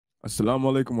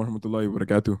Assalamu alaikum wa rahmatullahi wa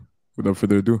barakatuh. Without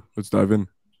further ado, let's dive in.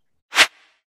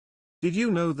 Did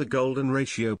you know the golden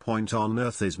ratio point on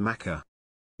Earth is Mecca?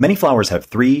 Many flowers have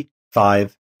 3,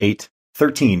 5, 8,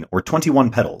 13, or 21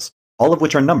 petals, all of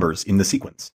which are numbers in the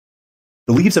sequence.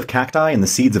 The leaves of cacti and the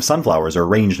seeds of sunflowers are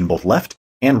arranged in both left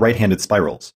and right-handed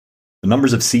spirals. The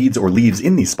numbers of seeds or leaves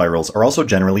in these spirals are also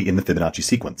generally in the Fibonacci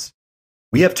sequence.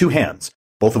 We have two hands,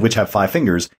 both of which have 5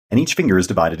 fingers, and each finger is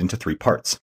divided into 3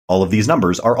 parts. All of these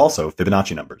numbers are also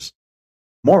Fibonacci numbers.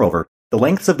 Moreover, the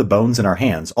lengths of the bones in our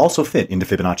hands also fit into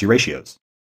Fibonacci ratios.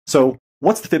 So,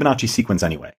 what's the Fibonacci sequence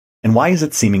anyway? And why is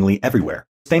it seemingly everywhere?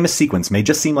 This famous sequence may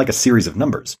just seem like a series of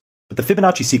numbers, but the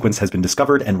Fibonacci sequence has been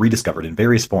discovered and rediscovered in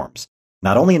various forms,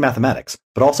 not only in mathematics,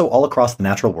 but also all across the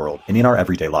natural world and in our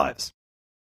everyday lives.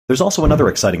 There's also another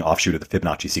exciting offshoot of the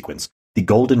Fibonacci sequence, the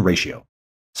golden ratio.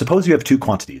 Suppose you have two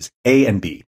quantities, A and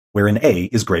B, wherein A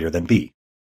is greater than B.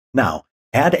 Now,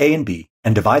 add A and B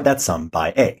and divide that sum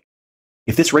by A.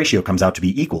 If this ratio comes out to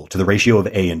be equal to the ratio of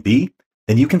A and B,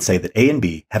 then you can say that A and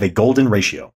B have a golden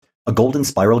ratio. A golden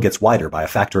spiral gets wider by a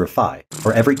factor of 5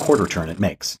 for every quarter turn it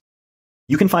makes.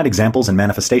 You can find examples and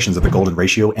manifestations of the golden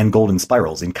ratio and golden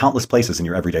spirals in countless places in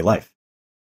your everyday life.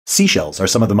 Seashells are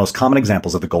some of the most common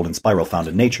examples of the golden spiral found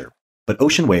in nature, but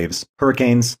ocean waves,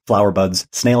 hurricanes, flower buds,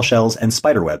 snail shells, and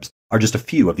spider webs are just a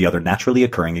few of the other naturally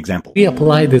occurring examples. If we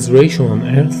apply this ratio on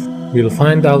Earth, we'll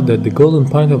find out that the golden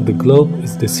point of the globe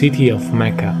is the city of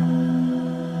Mecca,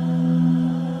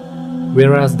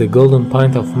 whereas the golden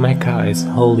point of Mecca is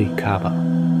Holy Kaaba.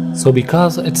 So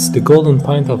because it's the golden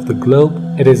point of the globe,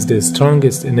 it is the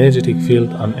strongest energetic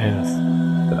field on Earth.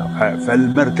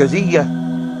 فالمركزية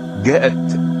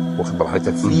جاءت واخد بالك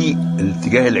في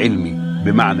الاتجاه العلمي،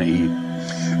 بمعنى ايه؟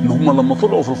 ان هم لما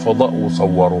طلعوا في الفضاء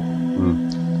وصوروا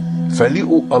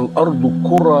فلقوا الارض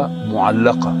كرة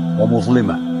معلقة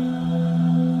ومظلمة،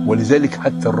 ولذلك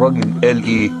حتى الراجل قال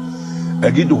ايه؟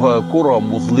 اجدها كرة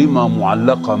مظلمة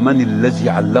معلقة، من الذي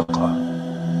علقها؟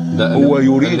 هو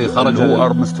يريد خرج هو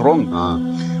أرمسترونج،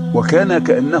 وكان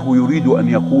كأنه يريد أن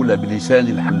يقول بلسان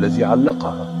الحال الذي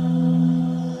علقها،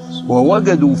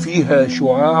 ووجدوا فيها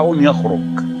شعاع يخرج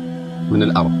من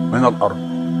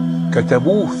الأرض.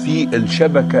 كتبوه في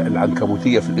الشبكة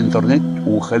العنكبوتية في الإنترنت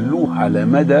وخلوه على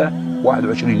مدى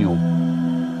 21 يوم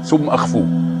ثم أخفوه.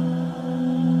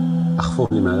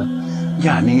 لماذا؟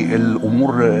 يعني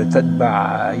الأمور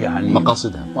تتبع يعني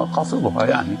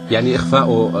مقاصدها يعني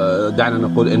إخفاؤه. دعنا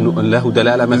نقول إنه له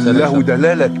دلالة مثلا، له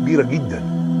دلالة كبيرة جدا.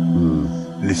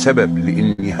 لسبب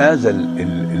لأن هذا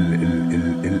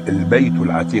البيت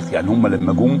العتيق، يعني هم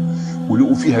لما جم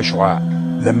ولقوا فيها شعاع،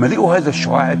 لما لقوا هذا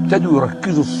الشعاع ابتدوا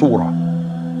يركزوا الصورة،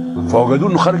 فوجدوا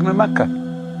إنه خارج من مكة،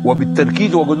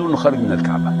 وبالتركيز وجدوا إنه خارج من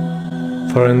الكعبة.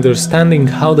 For understanding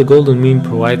how the golden mean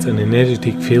provides an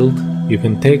energetic field, you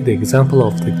can take the example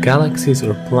of the galaxies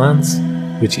or planets,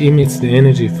 which emits the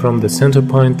energy from the center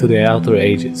point to the outer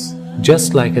edges,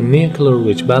 just like a nuclear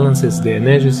which balances the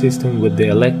energy system with the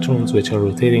electrons which are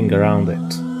rotating around it.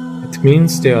 It means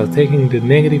they are taking the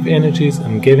negative energies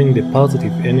and giving the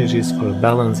positive energies for a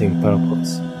balancing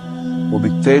purpose.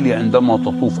 وبالتالي عندما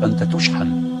تطوف أنت تشحن.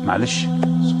 معلش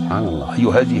سبحان الله.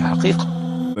 أيوة هذه حقيقة.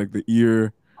 Like the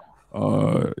ear,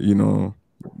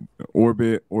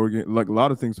 orbit, organ, like a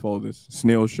lot of things follow this.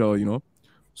 Snail shell,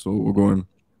 So we're going.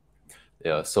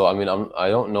 Yeah, so I mean, I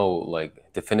don't know like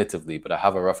definitively, but I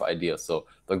have a rough idea. So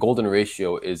the golden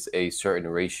ratio is a certain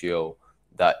ratio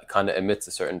that kind of emits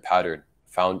a certain pattern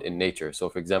found in nature. So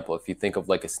for example, if you think of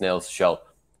like a snail's shell,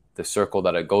 the circle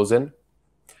that it goes in,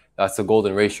 that's the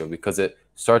golden ratio, because it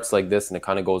starts like this and it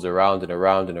kind of goes around and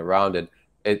around and around, and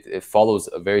it follows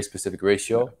a very specific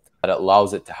ratio that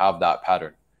allows it to have that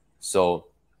pattern. So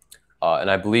and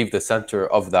I believe the center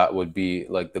of that would be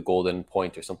like the golden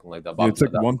point or something like that. Yeah, it's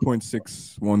like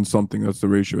 1.61 something. That's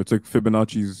the ratio. It's like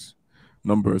Fibonacci's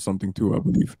number or something too, I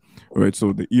believe. Right. So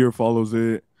the ear follows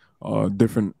it.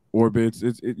 Different orbits.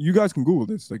 You guys can Google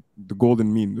this, like the golden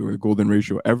mean, the golden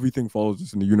ratio. Everything follows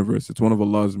this in the universe. It's one of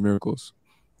Allah's miracles.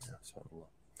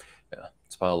 Yeah,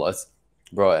 subhanAllah.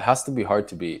 Bro, it has to be hard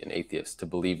to be an atheist to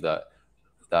believe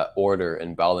that order and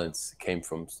balance came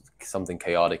from something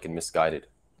chaotic and misguided.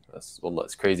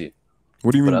 It's crazy.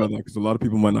 What do you mean by that? Because a lot of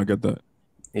people might not get that.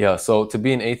 Yeah, so to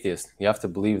be an atheist, you have to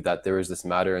believe that there is this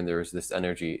matter and there is this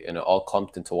energy, and it all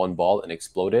clumped into one ball and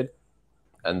exploded,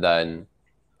 and then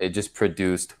it just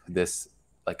produced this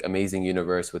like amazing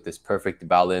universe with this perfect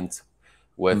balance,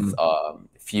 with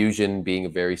fusion being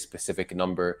a very specific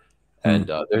number. And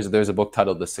there's a book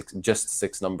titled Just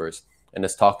Six Numbers, and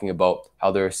it's talking about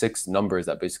how there are 6 numbers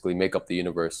that basically make up the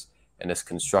universe and its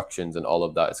constructions and all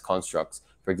of that, its constructs.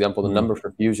 For example, the number for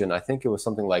fusion, I think it was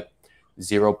something like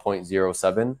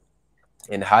 0.07,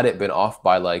 And had it been off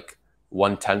by like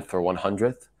 1/10 or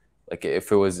 1/100th, like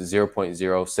if it was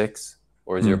 0.06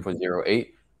 or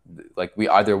 0.08, like we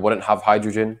either wouldn't have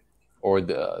hydrogen or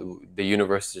the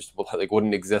universe just like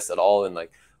wouldn't exist at all, and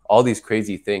like all these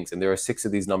crazy things. And there are 6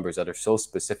 of these numbers that are so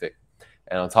specific,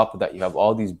 and on top of that you have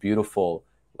all these beautiful,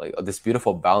 like this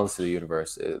beautiful balance to the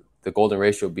universe, the golden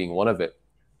ratio being one of it.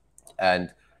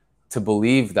 And to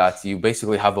believe that you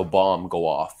basically have a bomb go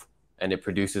off and it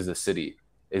produces a city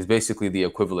is basically the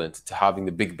equivalent to having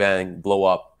the Big Bang blow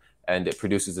up and it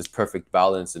produces this perfect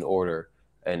balance and order,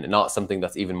 and not something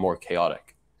that's even more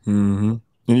chaotic. Mm-hmm.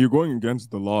 And you're going against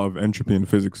the law of entropy in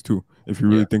physics too. If you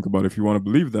really think about it, if you want to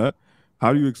believe that,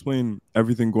 how do you explain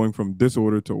everything going from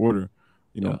disorder to order?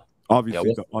 You know,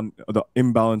 obviously the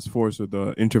imbalanced force or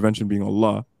the intervention being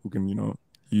Allah, who can, you know,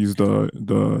 he's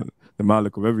the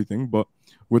Malik of everything. But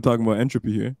we're talking about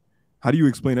entropy here. How do you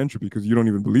explain entropy? Because you don't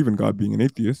even believe in God, being an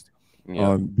atheist.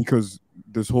 Because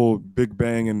this whole Big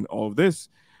Bang and all of this,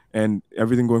 and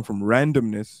everything going from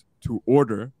randomness to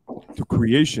order to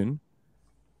creation,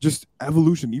 just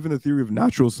evolution, even the theory of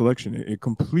natural selection, it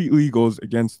completely goes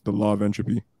against the law of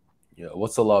entropy. Yeah,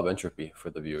 what's the law of entropy for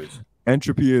the viewers?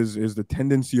 Entropy is the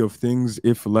tendency of things,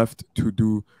 if left to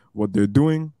do what they're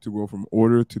doing, to go from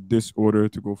order to disorder,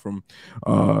 to go from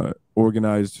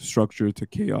organized structure to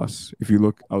chaos. If you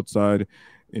look outside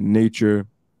in nature,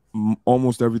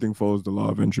 almost everything follows the law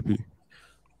of entropy.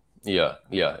 Yeah,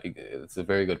 it's a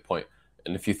very good point.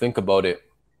 And if you think about it,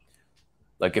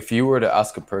 like if you were to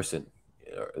ask a person,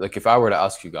 like if I were to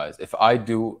ask you guys, if I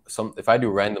do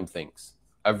random things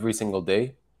every single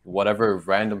day, whatever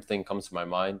random thing comes to my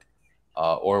mind,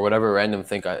 or whatever random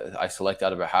thing I select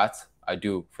out of a hat, I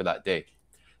do for that day,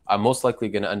 I'm most likely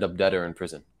going to end up dead or in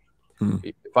prison.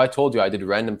 If I told you I did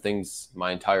random things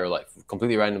my entire life,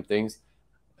 completely random things,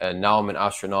 and now I'm an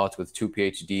astronaut with 2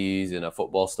 PhDs and a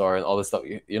football star and all this stuff,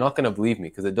 you're not going to believe me,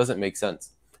 because it doesn't make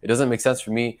sense. It doesn't make sense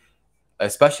for me,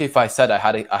 especially if I said I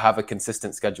have a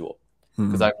consistent schedule,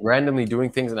 because I'm randomly doing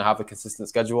things and I have a consistent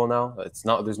schedule now.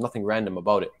 There's nothing random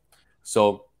about it.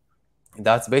 So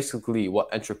that's basically what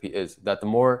entropy is, that the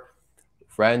more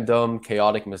random,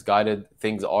 chaotic, misguided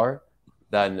things are,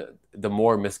 then the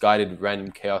more misguided,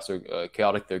 random, chaos or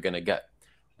chaotic they're going to get.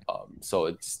 So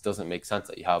it just doesn't make sense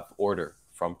that you have order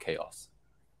from chaos.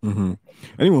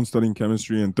 Anyone studying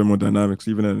chemistry and thermodynamics,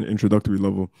 even at an introductory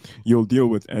level, you'll deal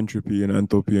with entropy and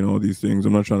enthalpy and all these things.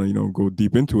 I'm not trying to, you know, go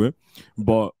deep into it,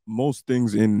 but most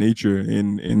things in nature,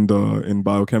 in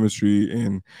biochemistry,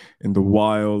 in the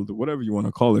wild, whatever you want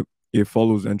to call it, it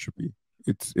follows entropy.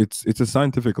 It's a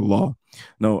scientific law.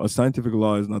 Now, a scientific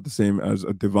law is not the same as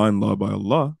a divine law by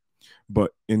Allah,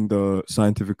 but in the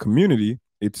scientific community,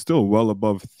 it's still well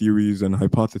above theories and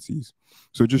hypotheses.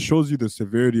 So it just shows you the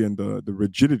severity and the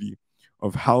rigidity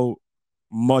of how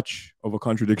much of a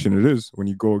contradiction it is when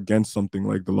you go against something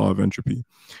like the law of entropy,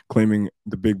 claiming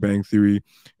the Big Bang theory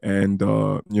and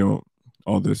you know,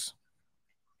 all this.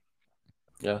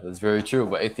 Yeah, that's very true.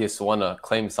 But atheists want to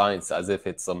claim science as if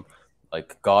it's some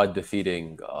like God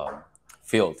defeating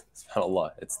field.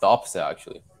 SubhanAllah. It's the opposite,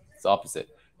 actually. It's the opposite.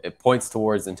 It points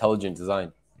towards intelligent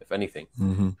design, if anything.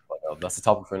 But that's a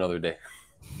topic for another day.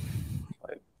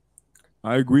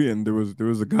 I agree, and there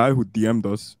was a guy who DM'd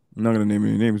us. I'm not gonna name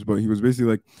any names, but he was basically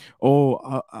like,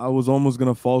 "Oh, I was almost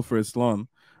gonna fall for Islam,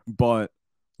 but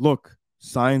look,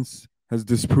 science has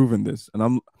disproven this."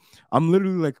 And I'm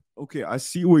literally like, okay, I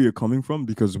see where you're coming from,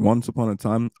 because once upon a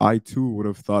time, I too would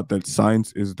have thought that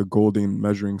science is the golden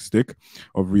measuring stick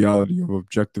of reality, of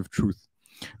objective truth.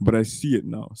 But I see it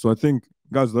now. So I think,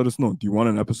 guys, let us know. Do you want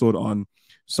an episode on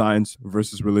science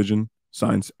versus religion,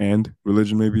 science and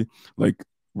religion, maybe? Like,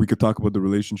 we could talk about the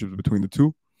relationships between the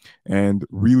two and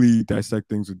really dissect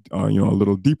things, you know, a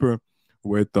little deeper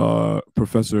with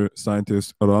Professor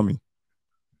Scientist Rami.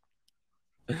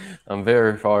 I'm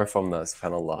very far from that,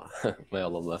 subhanAllah. May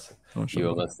Allah bless you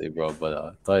on that day, bro.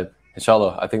 But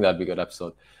inshallah, I think that'd be a good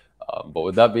episode. But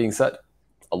with that being said,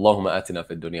 اللهم آتنا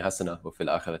في الدنيا حسنة وفي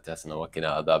الآخرة حسنة وقنا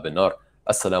عذاب النار.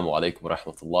 السلام عليكم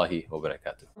ورحمة الله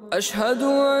وبركاته. أشهد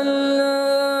أن لا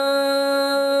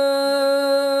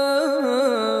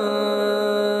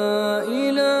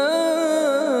إله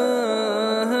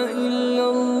إلا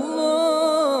الله.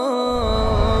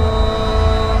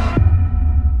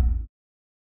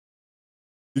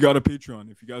 We got a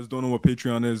Patreon. If you guys don't know what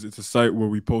Patreon is, it's a site where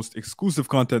we post exclusive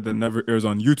content that never airs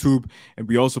on YouTube, and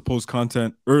we also post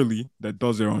content early that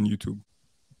does air on YouTube.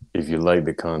 If you like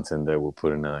the content that we're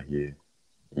putting out here,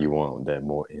 you want that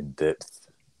more in-depth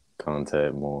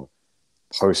content, more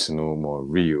personal, more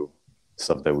real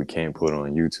stuff that we can't put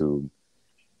on YouTube,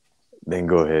 then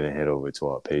go ahead and head over to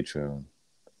our Patreon.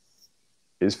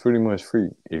 it's pretty much free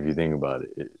if you think about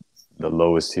it. The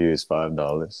lowest tier is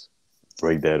 $5.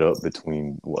 Break that up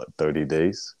between what, 30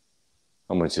 days?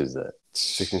 How much is that?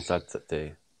 16 cents a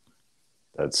day.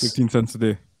 That's 15 cents a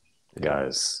day.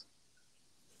 guys.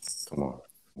 Come on.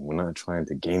 We're not trying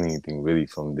to gain anything really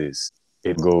from this.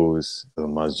 It goes to the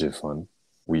masjid fund.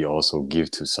 We also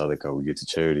give to sadaqah, we give to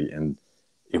charity. And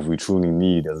if we truly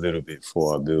need a little bit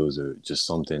for our bills or just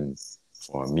something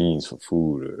for our means, for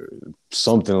food or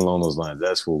something along those lines,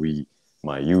 that's where we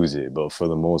might use it. But for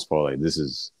the most part, like this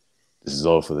is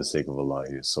all for the sake of Allah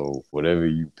here. So whatever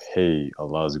you pay,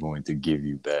 Allah is going to give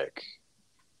you back.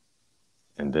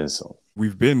 And then some.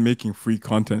 We've been making free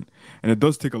content, and it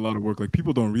does take a lot of work. Like,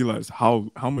 people don't realize how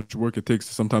much work it takes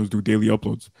to sometimes do daily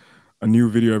uploads, a new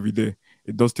video every day.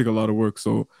 It does take a lot of work.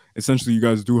 So essentially, you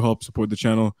guys do help support the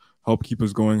channel, help keep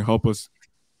us going, help us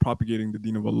propagating the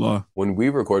deen of Allah. When we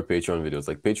record Patreon videos,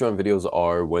 like Patreon videos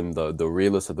are when the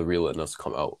realest of the real in us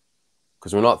come out.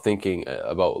 Because we're not thinking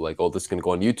about like, oh, this can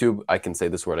go on YouTube. I can say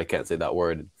this word. I can't say that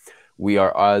word. We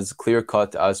are as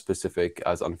clear-cut, as specific,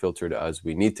 as unfiltered as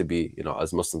we need to be, you know,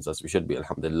 as Muslims as we should be,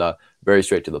 alhamdulillah, very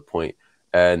straight to the point.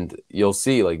 And you'll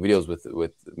see like videos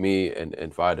with me and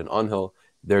Fayad and Anghel,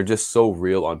 they're just so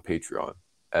real on Patreon.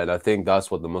 And I think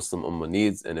that's what the Muslim Ummah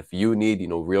needs. And if you need, you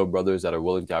know, real brothers that are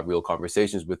willing to have real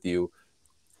conversations with you,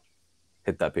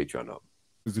 hit that Patreon up.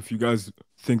 Because if you guys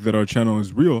think that our channel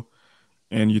is real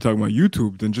and you're talking about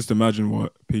YouTube, then just imagine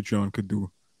what Patreon could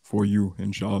do for you,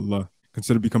 inshallah.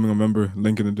 Consider becoming a member,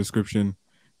 link in the description.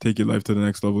 Take your life to the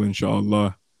next level,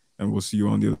 inshallah. And we'll see you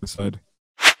on the other side.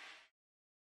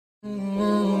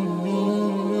 Mm-hmm.